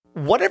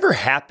Whatever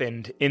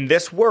happened in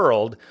this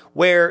world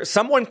where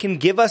someone can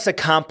give us a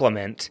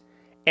compliment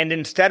and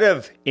instead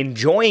of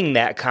enjoying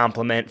that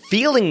compliment,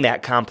 feeling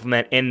that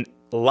compliment, and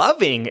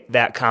loving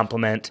that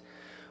compliment,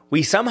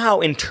 we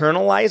somehow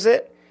internalize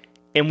it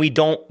and we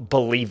don't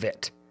believe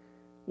it?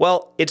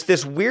 Well, it's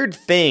this weird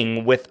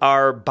thing with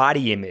our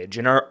body image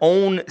and our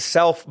own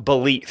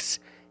self-beliefs.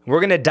 We're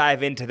going to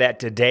dive into that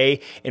today,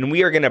 and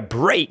we are going to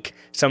break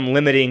some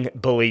limiting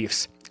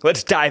beliefs.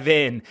 Let's dive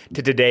in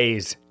to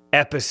today's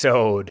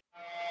episode.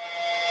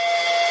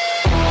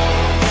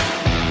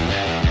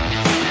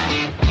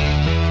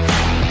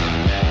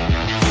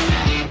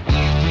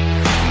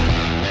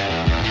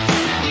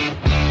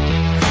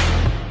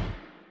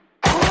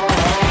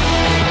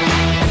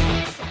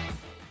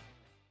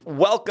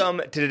 Welcome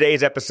to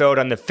today's episode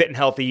on the Fit and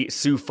Healthy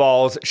Sioux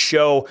Falls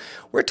show.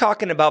 We're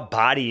talking about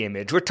body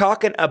image. We're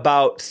talking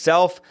about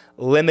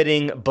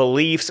self-limiting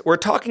beliefs. We're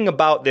talking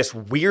about this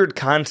weird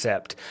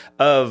concept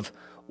of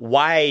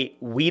why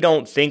we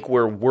don't think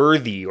we're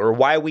worthy or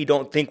why we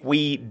don't think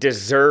we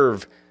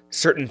deserve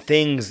certain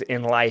things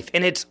in life.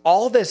 And it's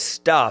all this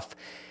stuff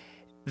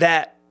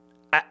that,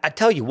 I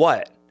tell you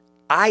what,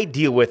 I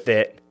deal with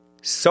it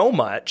so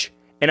much,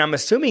 and I'm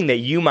assuming that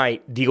you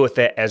might deal with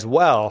it as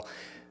well.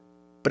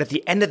 But at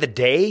the end of the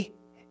day,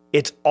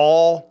 it's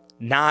all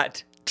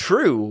not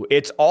true.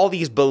 It's all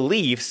these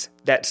beliefs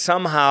that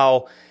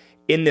somehow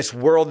in this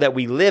world that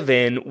we live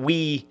in,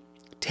 we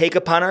take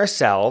upon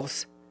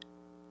ourselves,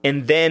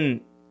 and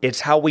then it's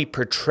how we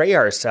portray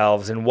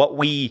ourselves and what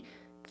we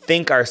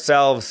think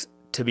ourselves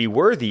to be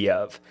worthy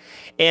of.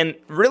 And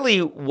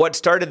really what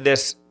started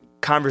this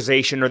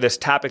conversation or this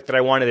topic that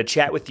I wanted to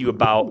chat with you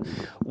about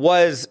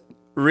was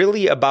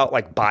really about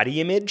like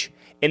body image.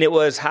 And it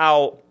was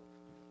how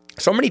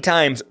so many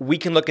times we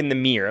can look in the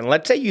mirror, and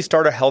let's say you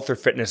start a health or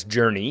fitness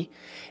journey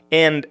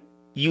and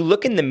you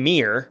look in the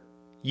mirror,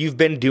 you've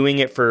been doing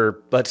it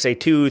for, let's say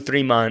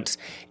 2-3 months,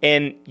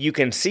 and you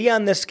can see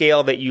on the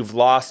scale that you've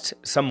lost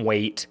some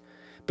weight,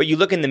 but you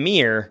look in the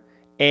mirror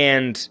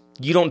and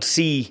you don't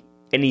see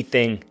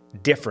anything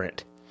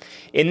different.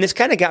 And this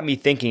kind of got me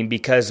thinking,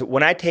 because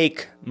when I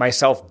take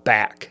myself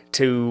back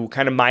to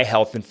kind of my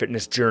health and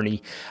fitness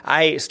journey,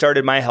 I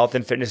started my health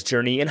and fitness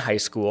journey in high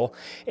school.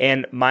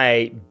 And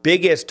my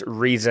biggest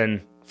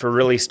reason for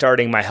really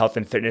starting my health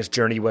and fitness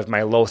journey was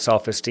my low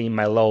self-esteem,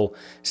 my low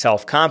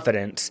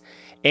self-confidence.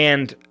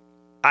 And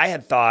I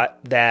had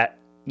thought that,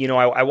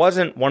 I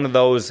wasn't one of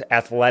those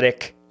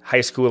athletic high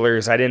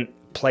schoolers. I didn't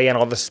play on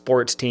all the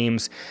sports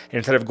teams. And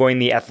instead of going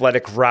the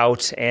athletic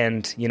route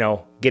and,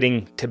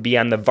 getting to be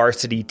on the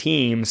varsity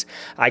teams,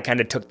 I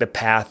kind of took the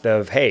path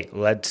of, hey,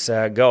 let's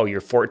go. You're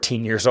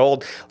 14 years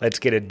old. Let's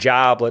get a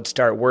job. Let's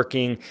start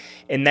working.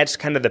 And that's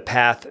kind of the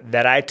path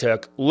that I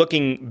took.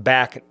 Looking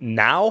back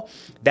now,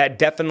 that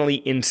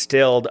definitely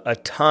instilled a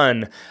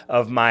ton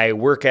of my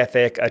work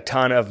ethic, a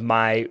ton of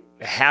my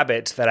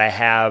habits that I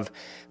have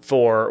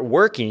for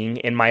working,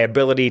 and my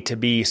ability to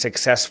be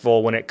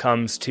successful when it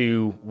comes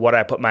to what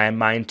I put my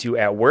mind to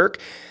at work.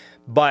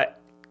 But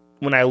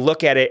when I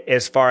look at it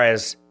as far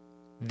as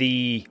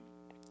the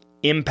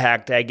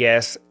impact, I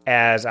guess,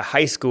 as a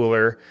high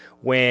schooler,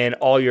 when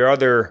all your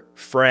other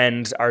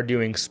friends are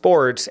doing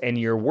sports and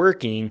you're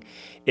working,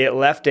 it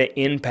left an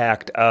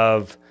impact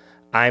of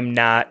I'm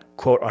not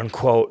quote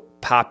unquote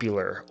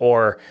popular,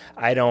 or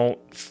I don't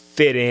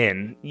fit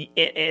in.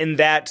 And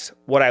that's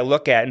what I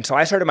look at. And so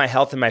I started my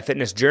health and my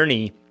fitness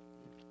journey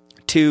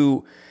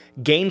to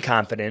gain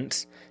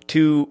confidence,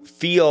 to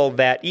feel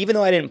that even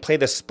though I didn't play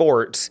the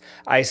sports,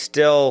 I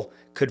still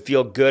could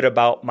feel good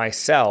about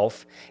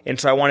myself. And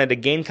so I wanted to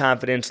gain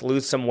confidence,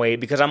 lose some weight,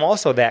 because I'm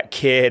also that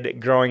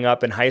kid growing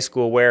up in high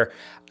school where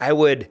I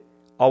would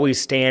always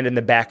stand in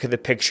the back of the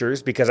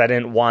pictures because I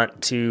didn't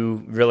want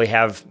to really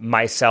have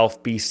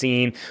myself be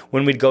seen.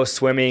 When we'd go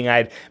swimming,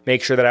 I'd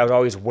make sure that I was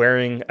always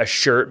wearing a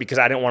shirt because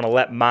I didn't want to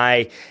let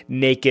my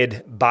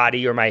naked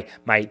body, or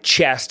my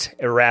chest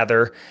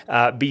rather,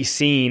 be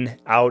seen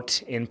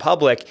out in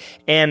public.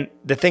 And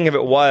the thing of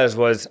it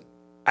was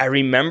I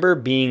remember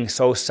being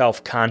so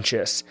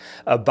self-conscious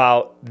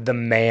about the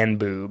man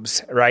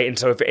boobs, right? And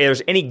so if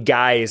there's any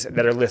guys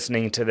that are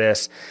listening to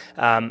this,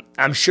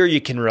 I'm sure you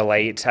can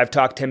relate. I've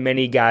talked to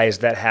many guys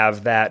that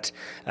have that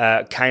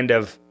kind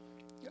of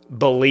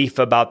belief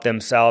about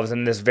themselves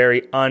and this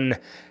very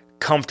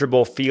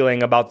uncomfortable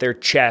feeling about their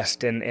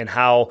chest and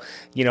how,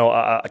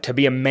 to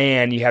be a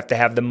man, you have to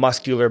have the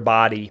muscular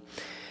body.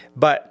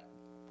 But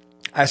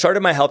I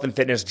started my health and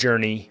fitness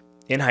journey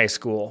in high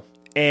school.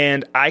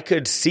 And I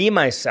could see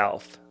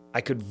myself,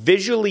 I could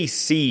visually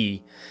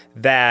see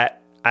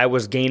that I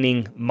was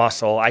gaining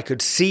muscle. I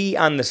could see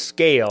on the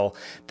scale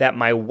that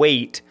my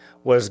weight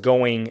was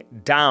going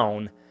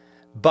down.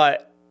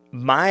 But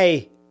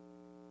my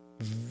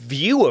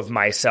view of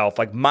myself,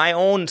 like my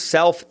own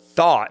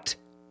self-thought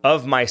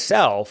of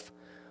myself,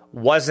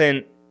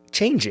 wasn't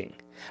changing.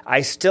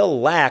 I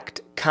still lacked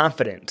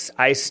confidence.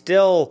 I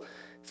still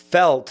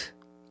felt,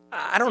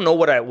 I don't know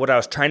what I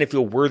was trying to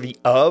feel worthy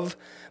of,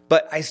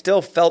 but I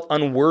still felt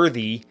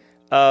unworthy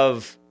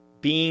of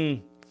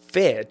being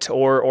fit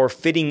or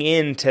fitting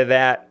into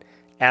that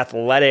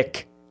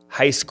athletic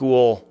high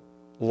school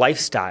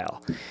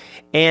lifestyle.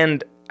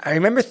 And I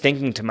remember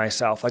thinking to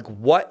myself, like,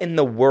 what in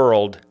the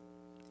world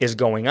is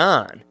going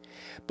on?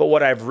 But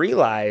what I've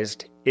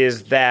realized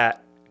is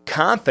that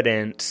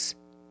confidence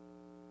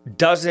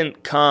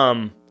doesn't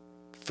come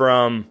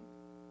from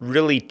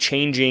really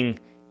changing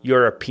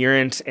your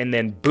appearance and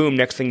then boom,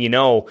 next thing you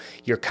know,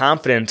 your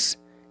confidence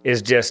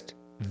is just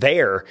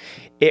there.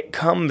 It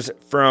comes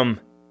from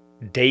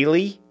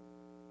daily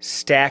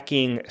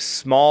stacking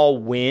small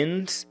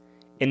wins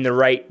in the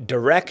right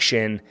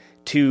direction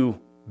to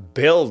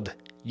build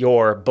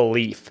your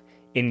belief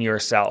in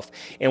yourself.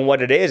 And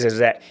what it is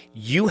that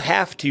you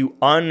have to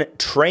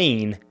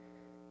untrain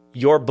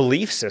your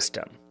belief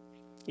system.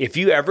 If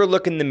you ever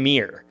look in the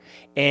mirror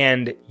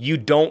and you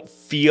don't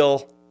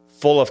feel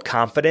full of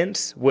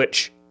confidence,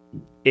 which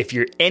if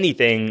you're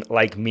anything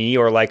like me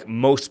or like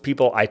most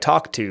people I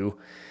talk to,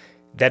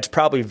 that's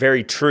probably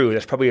very true.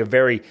 That's probably a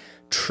very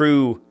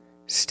true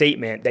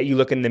statement that you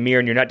look in the mirror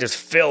and you're not just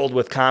filled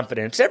with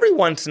confidence. Every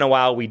once in a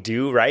while we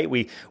do, right?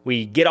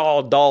 We get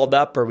all dolled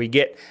up or we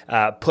get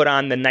put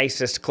on the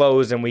nicest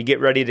clothes and we get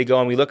ready to go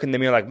and we look in the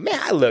mirror like, man,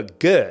 I look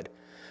good.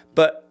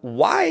 But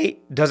why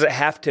does it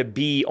have to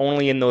be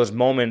only in those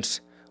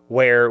moments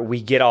where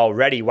we get all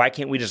ready? Why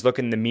can't we just look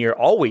in the mirror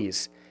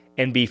always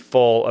and be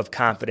full of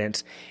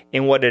confidence?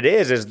 And what it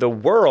is the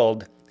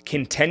world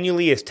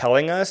continually is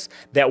telling us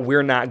that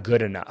we're not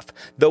good enough.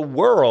 The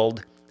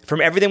world, from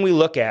everything we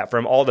look at,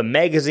 from all the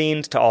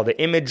magazines to all the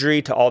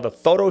imagery to all the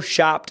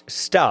photoshopped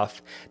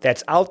stuff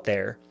that's out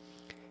there,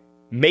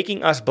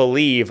 making us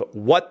believe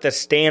what the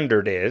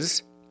standard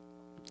is,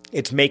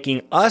 it's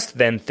making us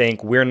then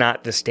think we're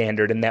not the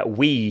standard and that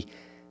we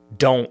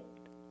don't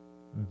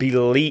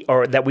believe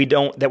or that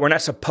we're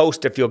not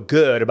supposed to feel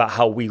good about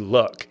how we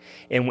look.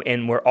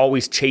 And we're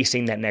always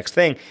chasing that next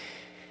thing.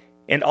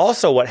 And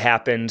also what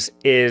happens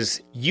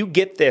is you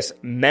get this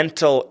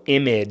mental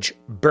image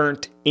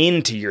burnt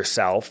into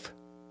yourself,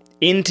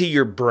 into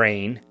your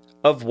brain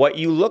of what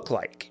you look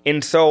like.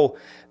 And so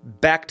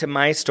back to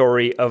my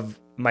story of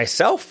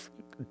myself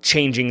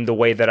changing the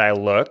way that I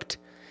looked,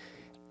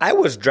 I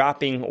was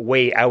dropping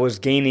weight, I was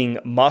gaining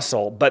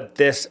muscle, but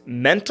this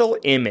mental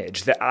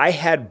image that I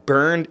had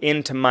burned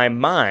into my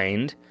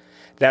mind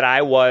that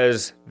I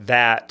was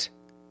that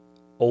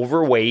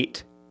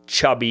overweight,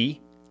 chubby,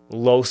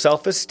 low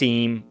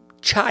self-esteem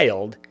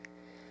child,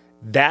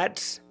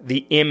 that's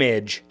the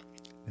image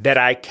that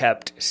I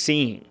kept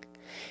seeing.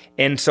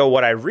 And so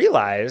what I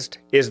realized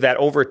is that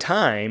over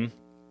time,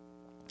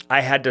 I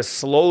had to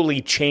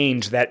slowly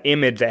change that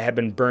image that had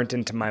been burnt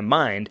into my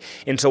mind.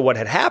 And so what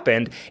had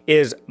happened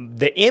is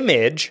the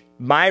image,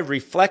 my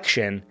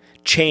reflection,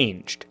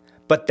 changed.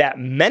 But that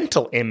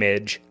mental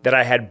image that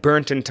I had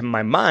burnt into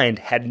my mind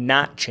had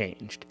not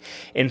changed.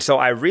 And so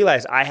I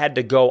realized I had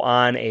to go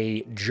on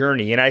a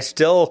journey. And I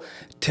still,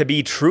 to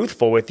be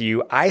truthful with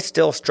you, I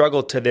still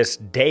struggle to this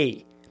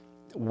day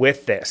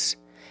with this.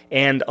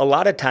 And a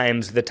lot of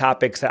times the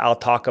topics that I'll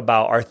talk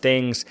about are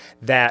things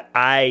that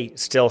I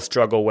still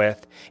struggle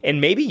with, and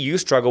maybe you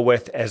struggle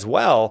with as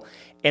well.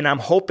 And I'm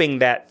hoping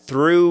that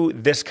through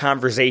this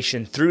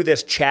conversation, through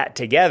this chat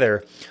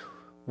together,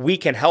 we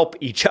can help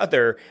each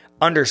other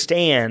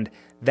understand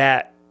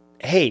that,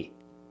 hey,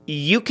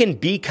 you can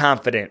be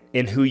confident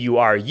in who you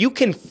are. You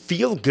can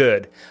feel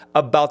good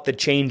about the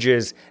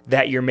changes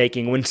that you're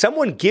making. When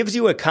someone gives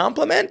you a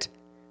compliment,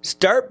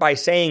 start by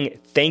saying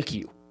thank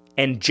you.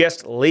 And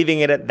just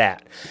leaving it at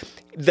that.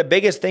 The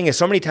biggest thing is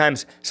so many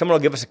times someone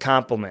will give us a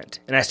compliment.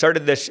 And I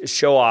started this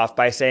show off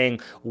by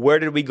saying, where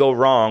did we go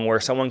wrong where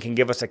someone can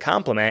give us a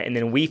compliment and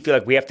then we feel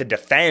like we have to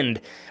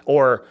defend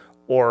or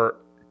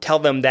tell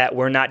them that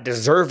we're not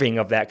deserving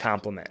of that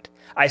compliment.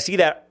 I see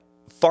that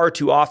far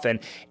too often.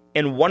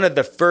 And one of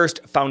the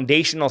first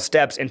foundational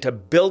steps into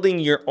building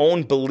your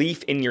own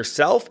belief in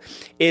yourself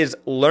is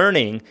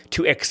learning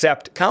to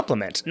accept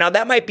compliments. Now,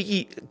 that might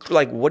be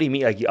like, what do you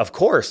mean? Like, of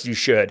course you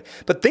should.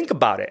 But think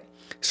about it.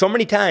 So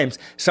many times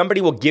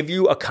somebody will give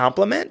you a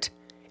compliment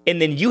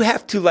and then you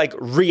have to like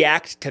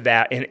react to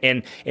that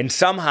and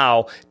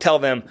somehow tell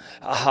them,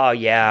 oh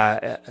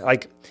yeah,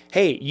 like,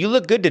 hey, you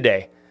look good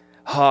today.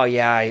 Oh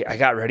yeah, I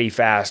got ready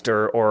fast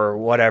or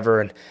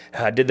whatever and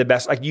did the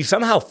best. Like you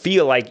somehow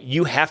feel like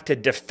you have to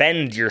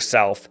defend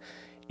yourself.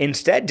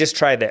 Instead, just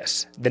try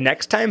this. The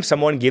next time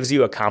someone gives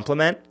you a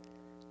compliment,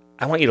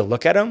 I want you to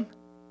look at them.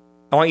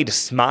 I want you to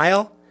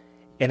smile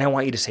and I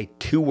want you to say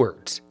 2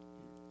 words.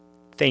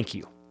 Thank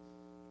you.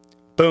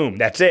 Boom,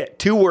 that's it.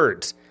 2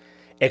 words.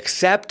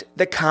 Accept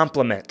the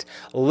compliment.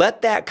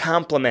 Let that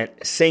compliment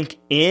sink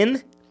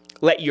in.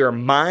 Let your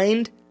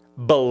mind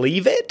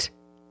believe it.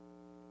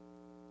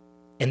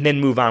 And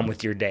then move on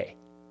with your day.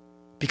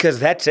 Because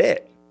that's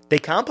it. They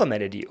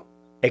complimented you.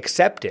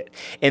 Accept it.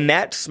 And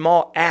that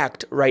small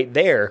act right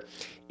there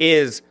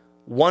is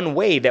one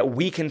way that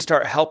we can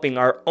start helping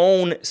our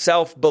own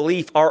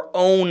self-belief, our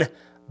own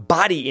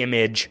body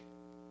image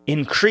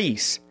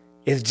increase,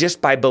 is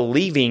just by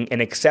believing and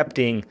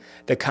accepting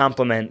the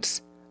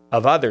compliments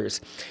of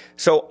others.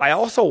 So I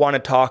also want to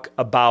talk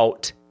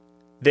about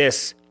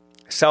this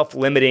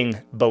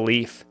self-limiting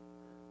belief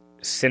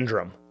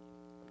syndrome.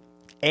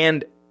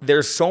 And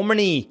there's so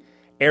many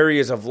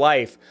areas of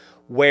life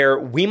where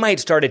we might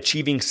start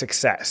achieving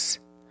success,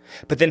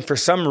 but then for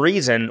some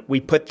reason we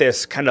put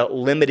this kind of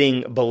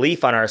limiting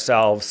belief on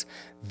ourselves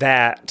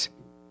that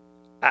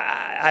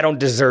I don't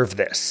deserve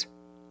this.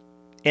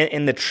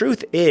 And the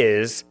truth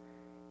is,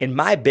 in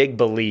my big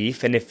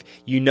belief, and if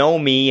you know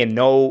me and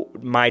know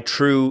my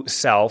true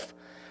self,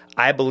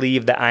 I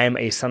believe that I am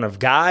a son of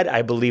God.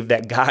 I believe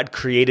that God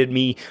created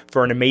me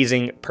for an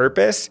amazing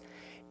purpose.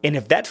 And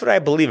if that's what I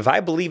believe, if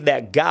I believe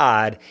that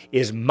God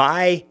is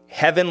my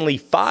heavenly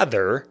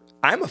father,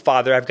 I'm a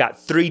father, I've got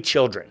 3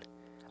 children.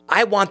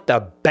 I want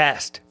the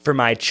best for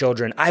my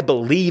children. I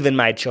believe in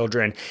my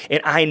children,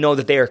 and I know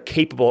that they are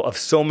capable of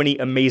so many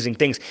amazing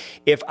things.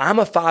 If I'm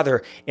a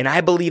father and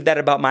I believe that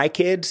about my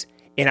kids,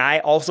 and I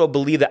also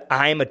believe that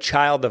I'm a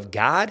child of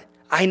God,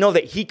 I know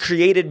that He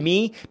created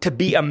me to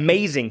be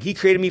amazing. He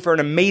created me for an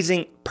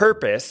amazing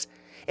purpose,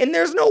 and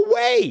there's no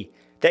way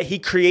that He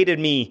created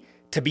me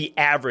to be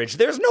average.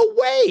 There's no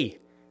way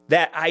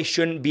that I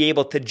shouldn't be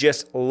able to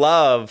just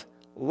love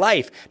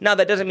life. Now,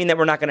 that doesn't mean that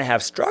we're not going to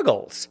have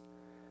struggles,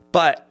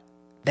 but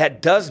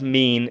that does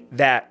mean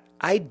that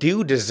I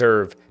do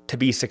deserve to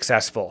be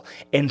successful,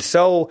 and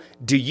so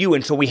do you.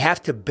 And so we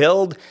have to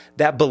build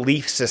that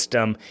belief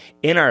system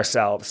in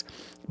ourselves.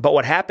 But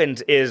what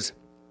happens is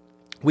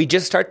we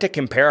just start to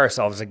compare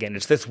ourselves again.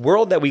 It's this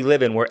world that we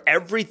live in where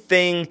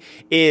everything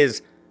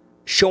is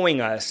showing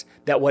us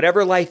that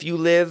whatever life you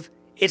live,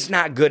 it's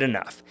not good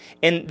enough.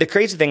 And the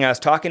crazy thing, I was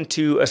talking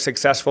to a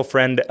successful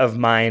friend of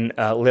mine,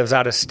 lives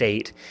out of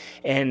state,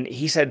 and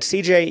he said,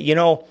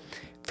 CJ,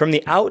 from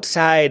the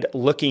outside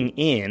looking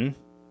in,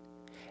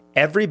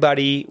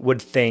 everybody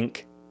would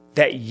think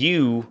that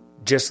you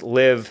just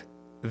live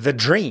the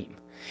dream.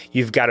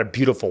 You've got a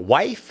beautiful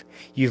wife.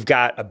 You've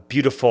got a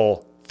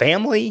beautiful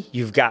family.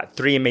 You've got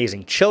 3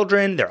 amazing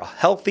children. They're all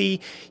healthy.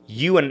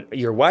 You and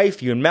your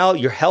wife, you and Mel,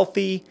 you're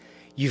healthy.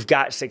 You've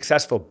got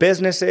successful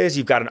businesses.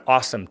 You've got an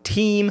awesome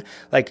team.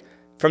 Like,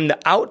 from the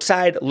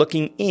outside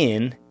looking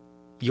in,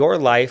 your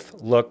life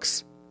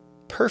looks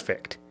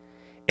perfect.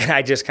 And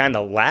I just kind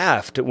of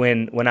laughed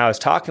when I was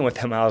talking with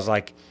him. I was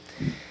like,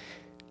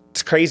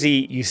 it's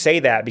crazy you say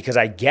that, because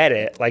I get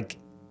it. Like,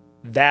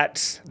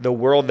 that's the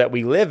world that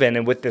we live in.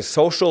 And with the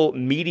social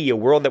media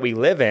world that we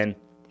live in,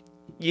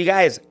 you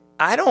guys,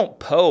 I don't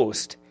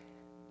post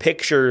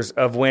pictures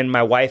of when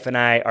my wife and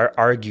I are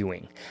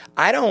arguing.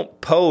 I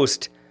don't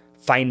post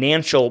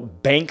financial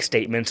bank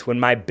statements when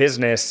my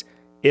business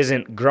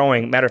isn't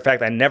growing. Matter of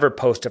fact, I never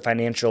post a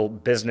financial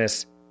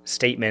business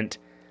statement.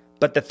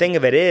 But the thing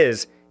of it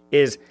is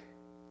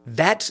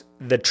that's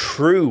the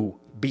true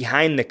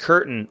behind the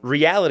curtain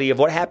reality of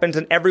what happens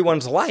in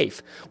everyone's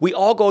life. We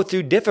all go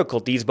through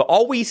difficulties, but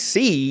all we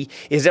see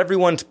is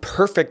everyone's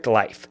perfect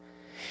life.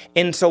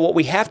 And so what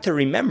we have to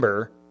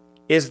remember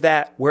is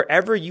that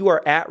wherever you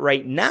are at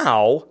right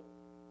now,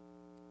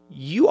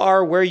 you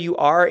are where you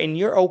are and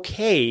you're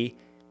okay,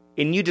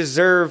 and you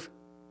deserve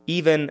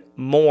even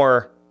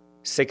more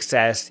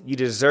success. You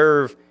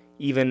deserve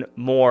even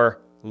more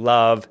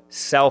love,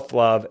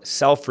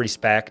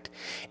 self-respect.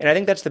 And I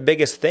think that's the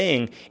biggest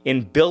thing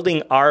in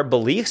building our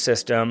belief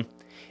system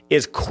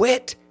is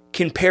quit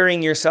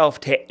comparing yourself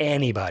to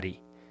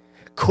anybody.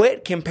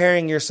 Quit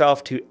comparing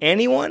yourself to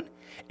anyone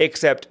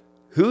except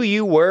who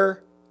you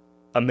were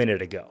a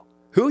minute ago,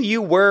 who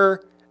you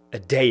were a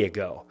day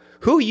ago,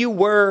 who you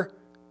were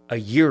a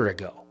year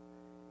ago.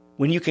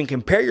 When you can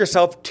compare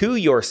yourself to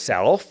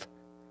yourself,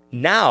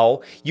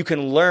 now you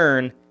can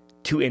learn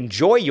to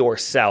enjoy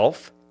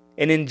yourself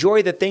and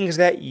enjoy the things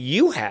that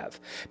you have.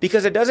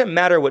 Because it doesn't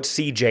matter what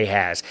CJ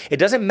has. It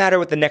doesn't matter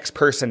what the next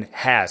person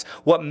has.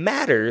 What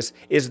matters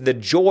is the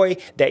joy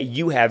that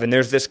you have. And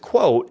there's this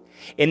quote,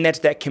 and that's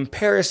that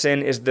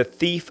comparison is the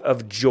thief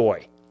of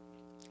joy.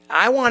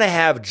 I want to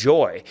have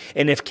joy.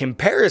 And if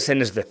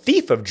comparison is the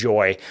thief of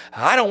joy,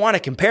 I don't want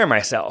to compare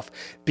myself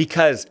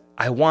because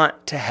I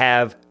want to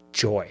have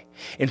joy.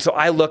 And so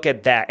I look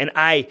at that and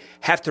I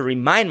have to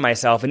remind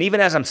myself, and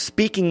even as I'm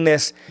speaking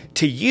this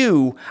to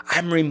you,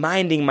 I'm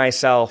reminding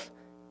myself,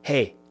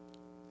 hey,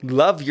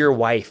 love your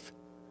wife,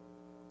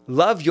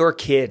 love your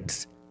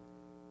kids.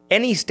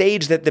 Any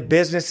stage that the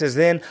business is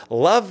in,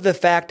 love the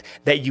fact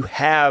that you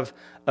have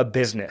a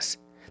business.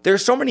 There are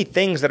so many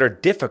things that are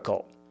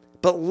difficult,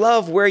 but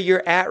love where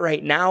you're at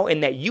right now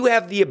and that you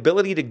have the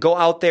ability to go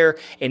out there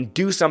and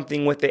do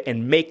something with it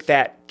and make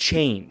that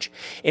change.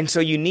 And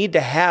so you need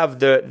to have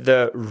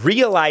the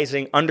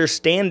realizing,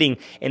 understanding,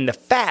 and the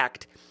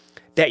fact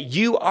that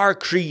you are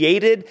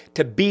created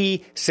to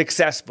be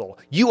successful.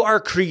 You are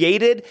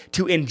created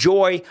to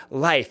enjoy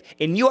life.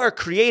 And you are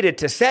created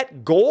to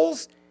set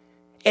goals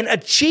and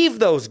achieve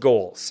those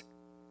goals.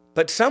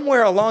 But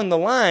somewhere along the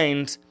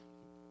lines,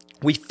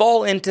 we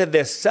fall into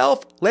this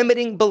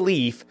self-limiting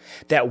belief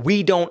that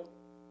we don't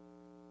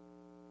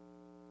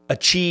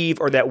achieve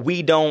or that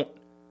we don't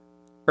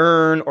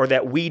earn or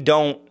that we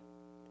don't,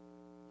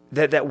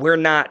 that we're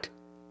not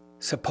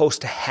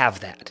supposed to have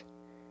that.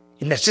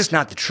 And that's just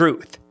not the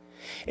truth.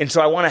 And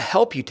so I want to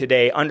help you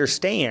today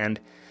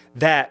understand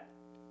that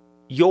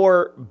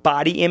your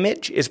body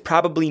image is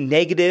probably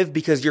negative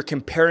because you're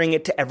comparing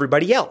it to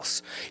everybody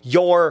else.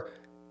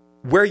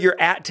 Where you're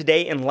at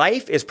today in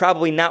life is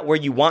probably not where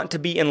you want to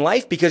be in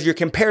life because you're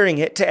comparing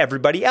it to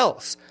everybody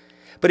else.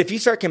 But if you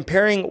start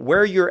comparing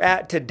where you're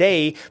at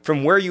today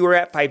from where you were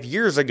at 5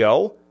 years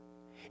ago,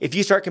 if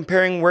you start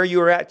comparing where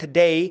you are at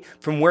today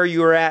from where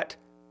you were at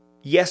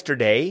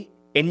yesterday,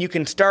 and you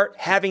can start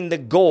having the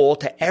goal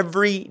to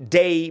every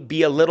day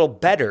be a little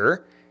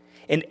better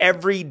and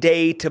every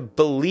day to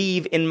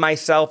believe in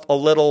myself a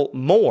little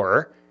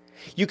more,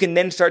 you can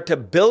then start to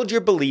build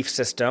your belief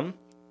system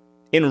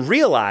and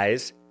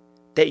realize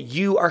that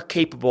you are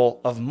capable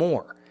of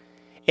more.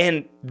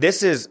 And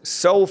this is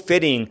so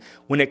fitting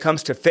when it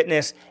comes to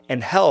fitness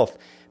and health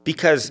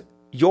because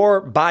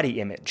your body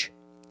image,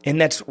 and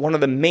that's one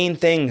of the main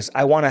things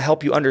I want to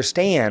help you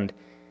understand,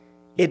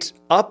 it's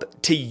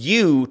up to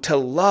you to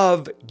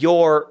love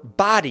your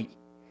body.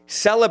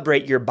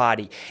 Celebrate your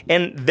body.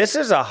 And this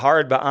is a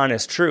hard but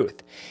honest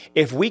truth.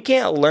 If we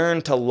can't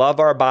learn to love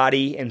our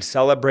body and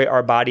celebrate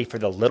our body for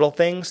the little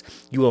things,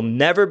 you will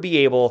never be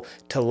able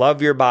to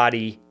love your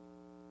body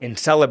and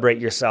celebrate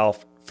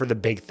yourself for the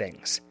big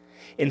things.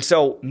 And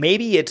so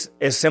maybe it's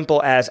as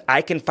simple as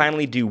I can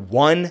finally do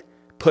one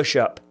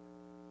push-up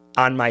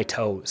on my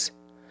toes.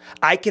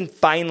 I can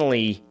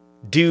finally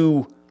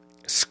do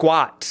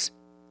squats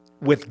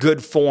with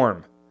good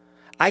form.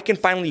 I can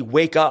finally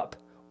wake up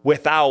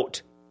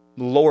without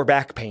lower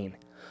back pain.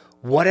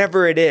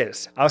 Whatever it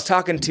is. I was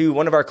talking to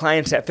one of our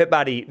clients at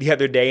FitBody the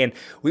other day, and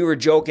we were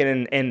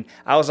joking, and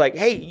I was like,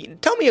 hey,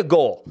 tell me a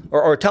goal,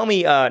 or tell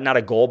me, not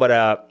a goal, but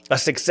a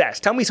success.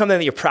 Tell me something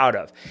that you're proud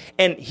of.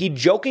 And he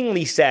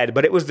jokingly said,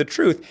 but it was the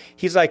truth,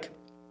 he's like,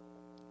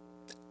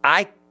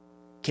 I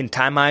can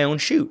tie my own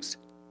shoes.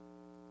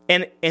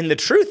 And the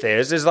truth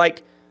is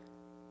like,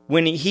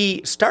 when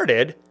he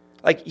started,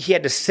 like he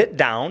had to sit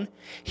down,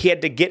 he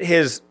had to get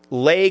his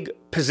leg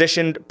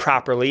positioned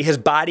properly, his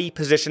body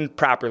positioned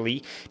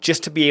properly,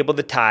 just to be able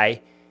to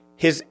tie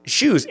his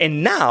shoes.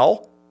 And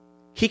now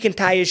he can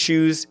tie his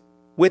shoes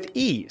with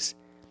ease.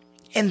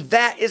 And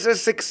that is a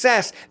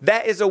success.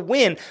 That is a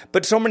win.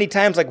 But so many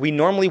times, like we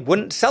normally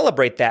wouldn't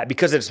celebrate that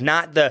because it's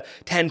not the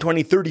 10,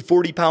 20, 30,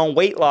 40 pound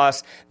weight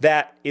loss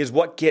that is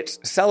what gets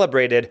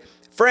celebrated.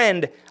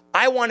 Friend,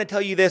 I want to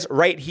tell you this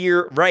right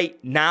here, right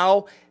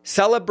now.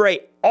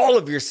 Celebrate all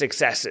of your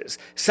successes.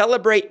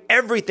 Celebrate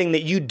everything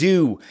that you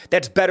do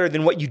that's better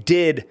than what you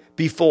did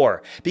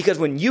before. Because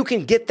when you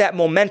can get that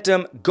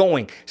momentum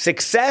going,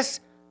 success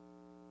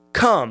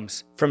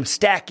comes from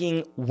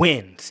stacking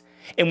wins.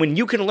 And when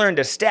you can learn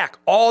to stack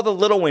all the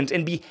little wins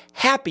and be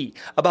happy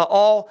about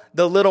all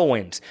the little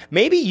wins,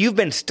 maybe you've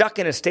been stuck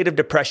in a state of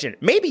depression.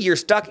 Maybe you're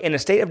stuck in a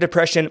state of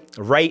depression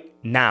right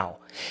now.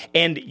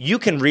 And you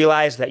can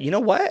realize that, you know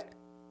what?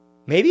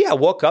 Maybe I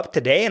woke up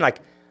today and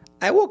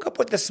I woke up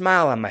with a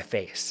smile on my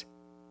face.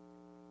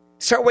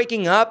 Start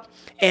waking up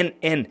and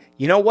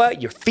you know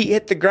what? Your feet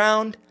hit the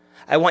ground.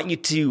 I want you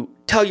to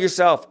tell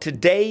yourself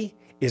today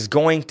is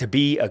going to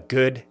be a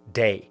good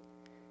day.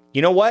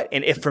 You know what?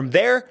 And if from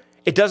there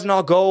it doesn't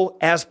all go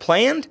as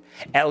planned,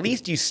 at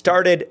least you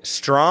started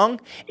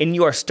strong and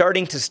you are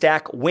starting to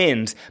stack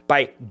wins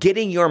by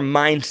getting your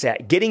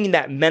mindset, getting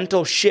that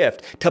mental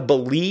shift to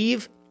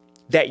believe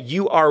that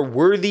you are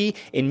worthy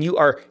and you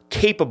are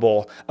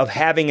capable of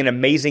having an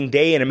amazing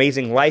day, an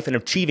amazing life, and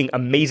achieving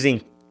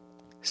amazing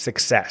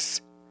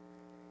success.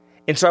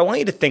 And so I want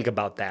you to think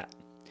about that.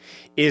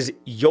 Is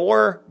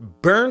your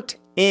burnt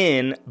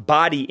in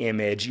body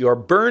image, your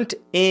burnt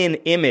in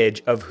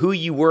image of who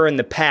you were in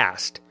the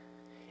past,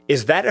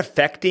 is that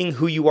affecting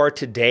who you are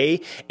today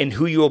and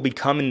who you will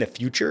become in the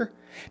future?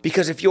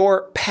 Because if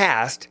your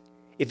past,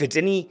 if it's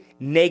any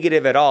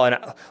negative at all, and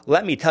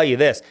let me tell you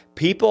this,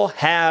 people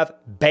have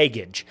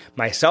baggage,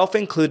 myself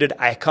included.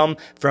 I come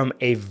from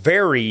a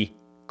very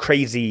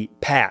crazy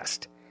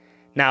past.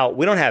 Now,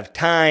 we don't have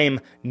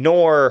time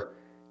nor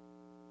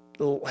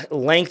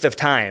length of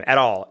time at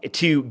all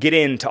to get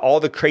into all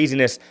the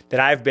craziness that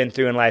I've been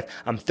through in life.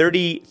 I'm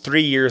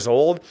 33 years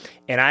old,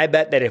 and I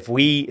bet that if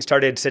we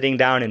started sitting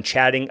down and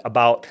chatting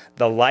about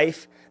the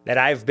life that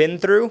I've been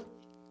through,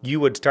 you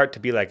would start to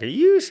be like, are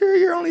you sure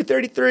you're only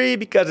 33?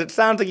 Because it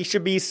sounds like you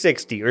should be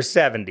 60 or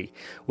 70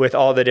 with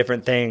all the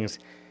different things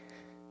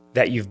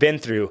that you've been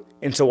through.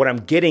 And so what I'm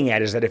getting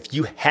at is that if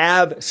you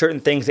have certain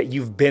things that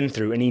you've been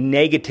through, any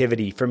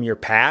negativity from your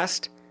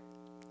past,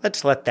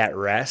 let's let that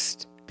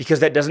rest,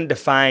 because that doesn't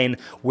define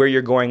where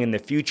you're going in the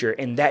future.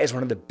 And that is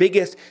one of the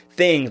biggest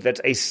things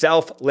that's a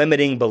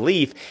self-limiting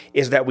belief,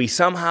 is that we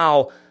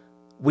somehow,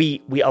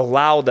 we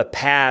allow the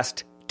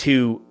past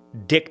to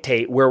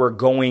dictate where we're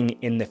going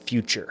in the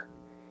future.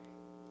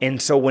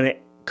 And so when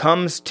it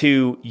comes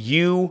to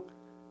you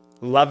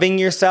loving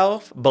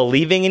yourself,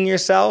 believing in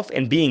yourself,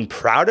 and being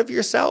proud of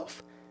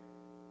yourself,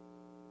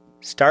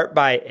 start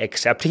by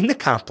accepting the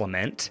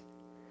compliment.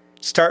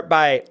 Start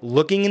by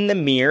looking in the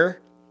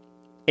mirror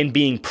and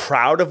being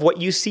proud of what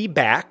you see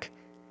back.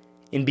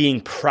 in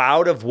being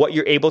proud of what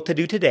you're able to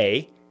do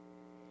today,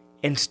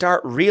 and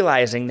start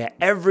realizing that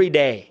every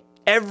day,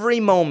 every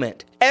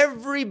moment,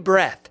 every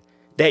breath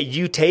that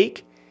you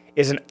take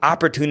is an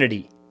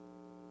opportunity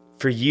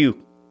for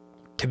you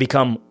to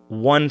become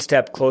one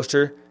step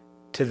closer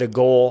to the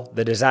goal,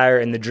 the desire,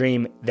 and the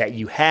dream that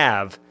you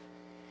have.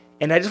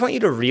 And I just want you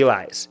to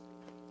realize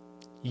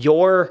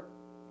your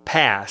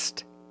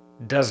past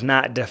does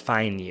not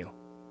define you.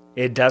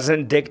 It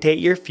doesn't dictate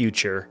your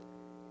future,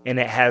 and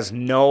it has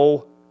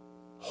no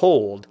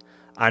hold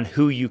on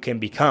who you can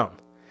become.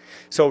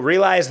 So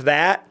realize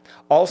that.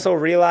 Also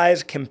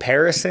realize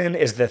comparison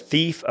is the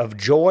thief of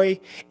joy.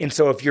 And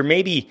so if you're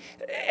maybe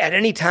at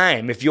any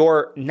time, if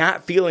you're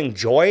not feeling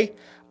joy,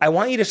 I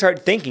want you to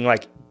start thinking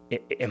like,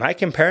 am I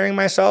comparing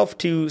myself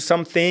to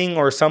something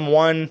or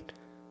someone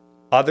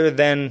other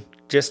than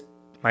just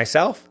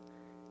myself?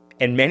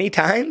 And many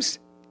times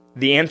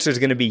the answer is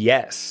going to be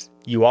yes,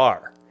 you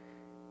are.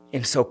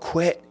 And so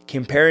quit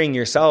comparing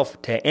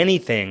yourself to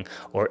anything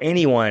or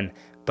anyone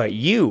but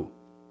you.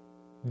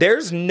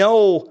 There's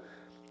no,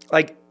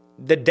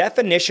 the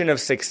definition of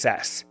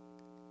success.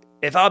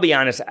 If I'll be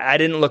honest, I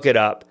didn't look it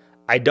up.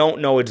 I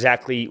don't know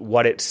exactly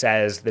what it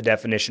says, the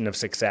definition of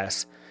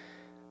success.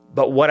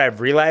 But what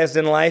I've realized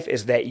in life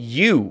is that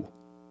you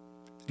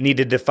need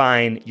to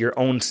define your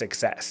own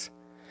success.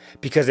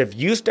 Because if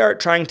you start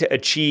trying to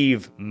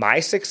achieve my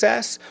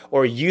success,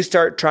 or you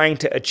start trying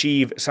to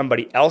achieve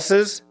somebody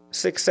else's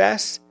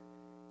success,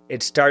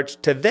 it starts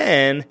to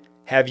then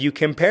have you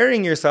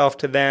comparing yourself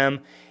to them.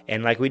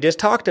 And like we just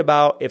talked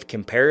about, if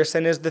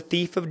comparison is the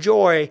thief of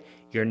joy,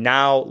 you're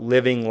now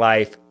living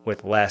life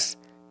with less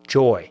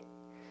joy.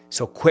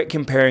 So quit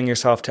comparing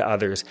yourself to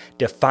others,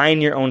 define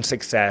your own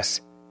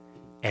success,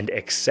 and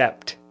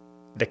accept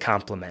the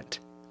compliment.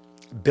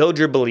 Build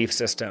your belief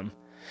system.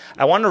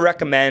 I want to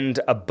recommend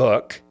a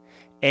book,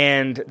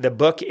 and the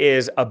book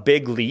is A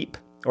Big Leap,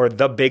 or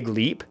The Big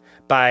Leap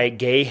by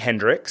Gay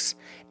Hendricks.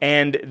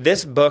 And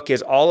this book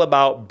is all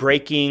about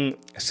breaking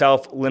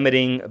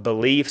self-limiting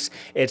beliefs.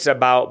 It's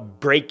about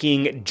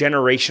breaking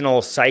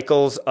generational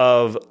cycles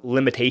of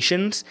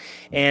limitations.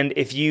 And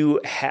if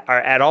you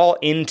are at all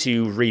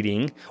into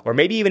reading, or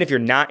maybe even if you're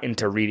not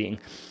into reading,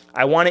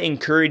 I want to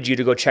encourage you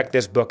to go check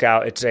this book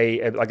out. It's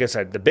like I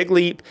said, The Big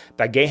Leap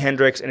by Gay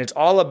Hendricks, and it's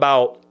all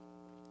about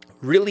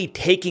really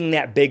taking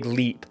that big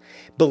leap,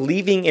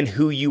 believing in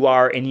who you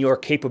are and your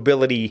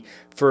capability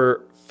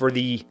for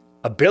the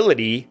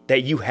ability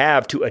that you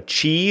have to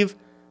achieve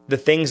the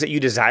things that you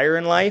desire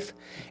in life,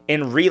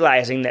 and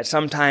realizing that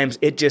sometimes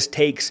it just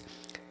takes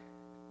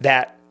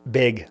that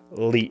big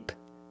leap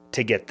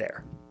to get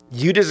there.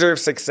 You deserve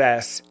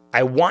success.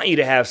 I want you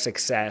to have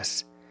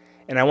success.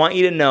 And I want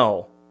you to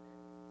know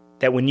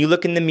that when you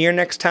look in the mirror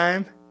next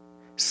time,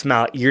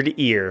 smile ear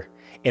to ear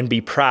and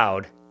be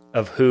proud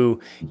of who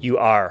you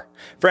are.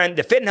 Friend,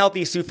 the Fit and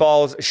Healthy Sioux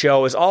Falls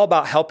show is all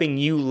about helping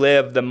you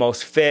live the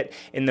most fit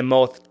and the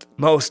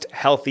most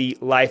healthy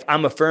life.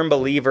 I'm a firm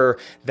believer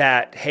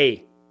that,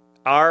 hey,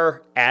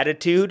 our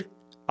attitude,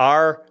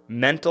 our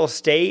mental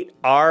state,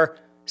 our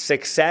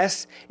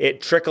success,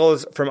 it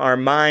trickles from our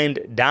mind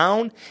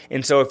down.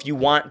 And so if you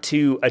want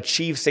to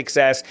achieve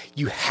success,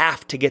 you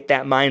have to get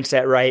that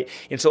mindset right.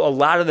 And so a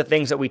lot of the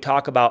things that we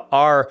talk about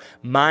are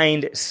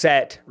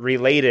mindset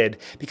related,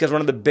 because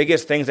one of the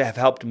biggest things that have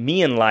helped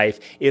me in life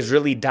is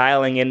really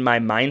dialing in my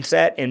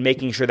mindset and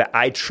making sure that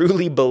I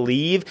truly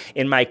believe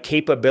in my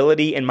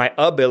capability and my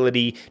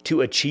ability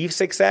to achieve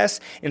success.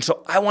 And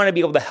so I want to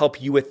be able to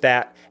help you with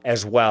that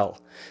as well.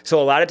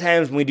 So a lot of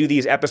times when we do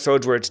these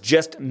episodes where it's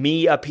just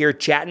me up here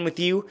chatting with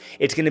you,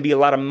 it's going to be a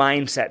lot of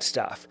mindset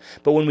stuff.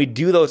 But when we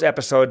do those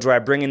episodes where I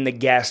bring in the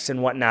guests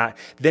and whatnot,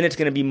 then it's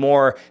going to be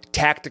more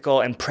tactical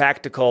and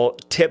practical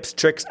tips,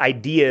 tricks,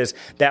 ideas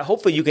that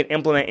hopefully you can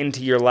implement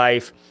into your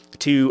life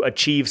to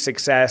achieve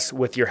success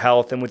with your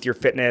health and with your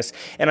fitness.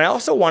 And I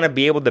also want to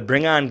be able to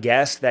bring on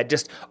guests that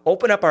just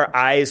open up our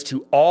eyes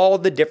to all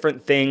the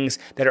different things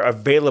that are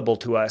available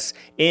to us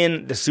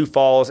in the Sioux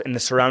Falls and the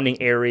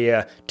surrounding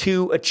area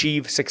to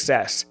achieve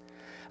success.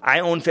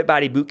 I own Fit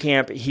Body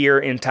Bootcamp here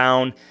in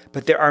town,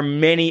 but there are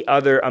many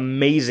other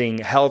amazing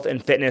health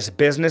and fitness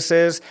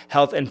businesses,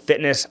 health and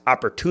fitness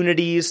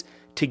opportunities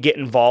to get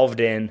involved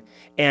in.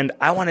 And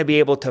I want to be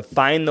able to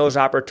find those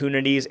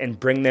opportunities and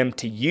bring them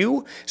to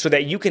you so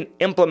that you can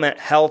implement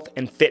health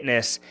and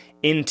fitness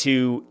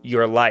into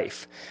your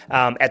life.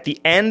 At the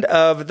end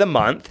of the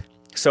month,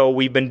 so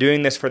we've been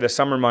doing this for the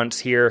summer months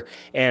here,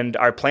 and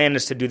our plan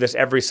is to do this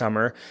every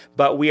summer,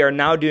 but we are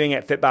now doing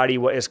at Fit Body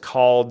what is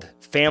called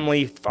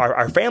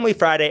our Family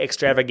Friday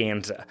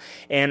Extravaganza.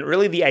 And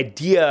really the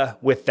idea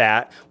with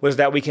that was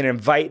that we can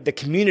invite the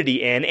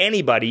community in,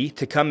 anybody,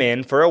 to come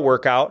in for a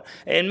workout.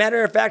 And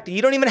matter of fact,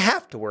 you don't even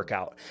have to work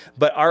out.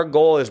 But our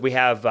goal is we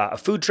have a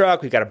food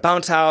truck, we've got a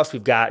bounce house,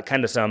 we've got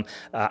kind of some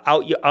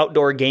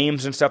outdoor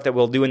games and stuff that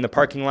we'll do in the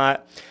parking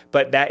lot.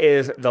 But that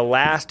is the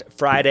last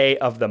Friday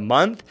of the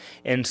month.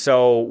 And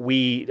so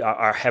we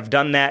have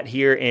done that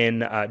here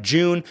in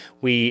June.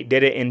 We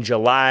did it in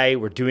July.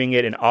 We're doing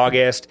it in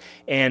August.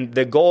 And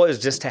the goal is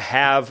just to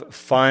have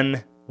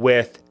fun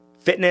with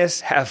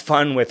fitness, have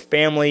fun with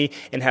family,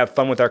 and have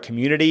fun with our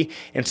community.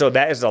 And so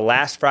that is the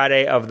last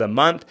Friday of the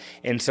month.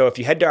 And so if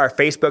you head to our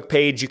Facebook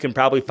page, you can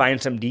probably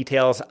find some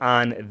details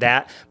on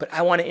that. But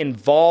I want to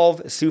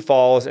involve Sioux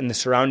Falls and the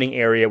surrounding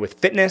area with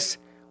fitness,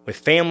 with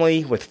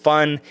family, with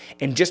fun,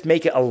 and just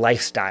make it a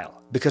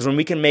lifestyle. Because when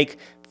we can make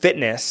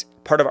fitness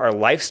part of our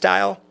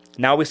lifestyle,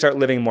 now we start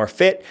living more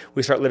fit,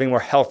 we start living more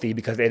healthy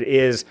because it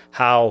is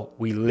how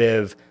we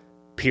live,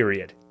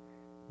 period.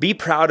 Be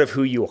proud of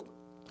who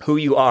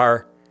you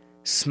are.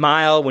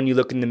 Smile when you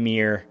look in the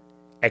mirror,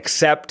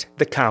 accept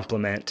the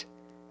compliment,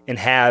 and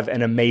have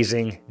an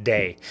amazing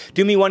day.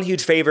 Do me one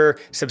huge favor,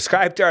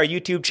 subscribe to our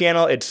YouTube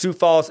channel. It's Sioux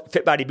Falls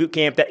Fit Body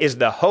Bootcamp. That is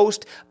the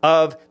host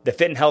of the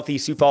Fit and Healthy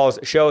Sioux Falls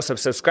show. So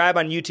subscribe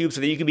on YouTube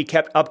so that you can be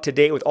kept up to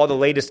date with all the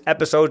latest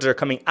episodes that are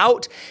coming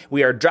out.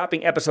 We are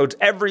dropping episodes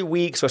every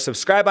week, so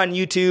subscribe on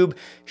YouTube,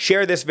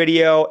 share this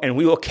video, and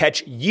we will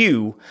catch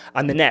you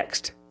on the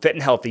next Fit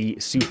and Healthy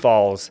Sioux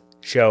Falls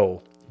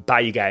show. Bye,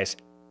 you guys.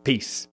 Peace.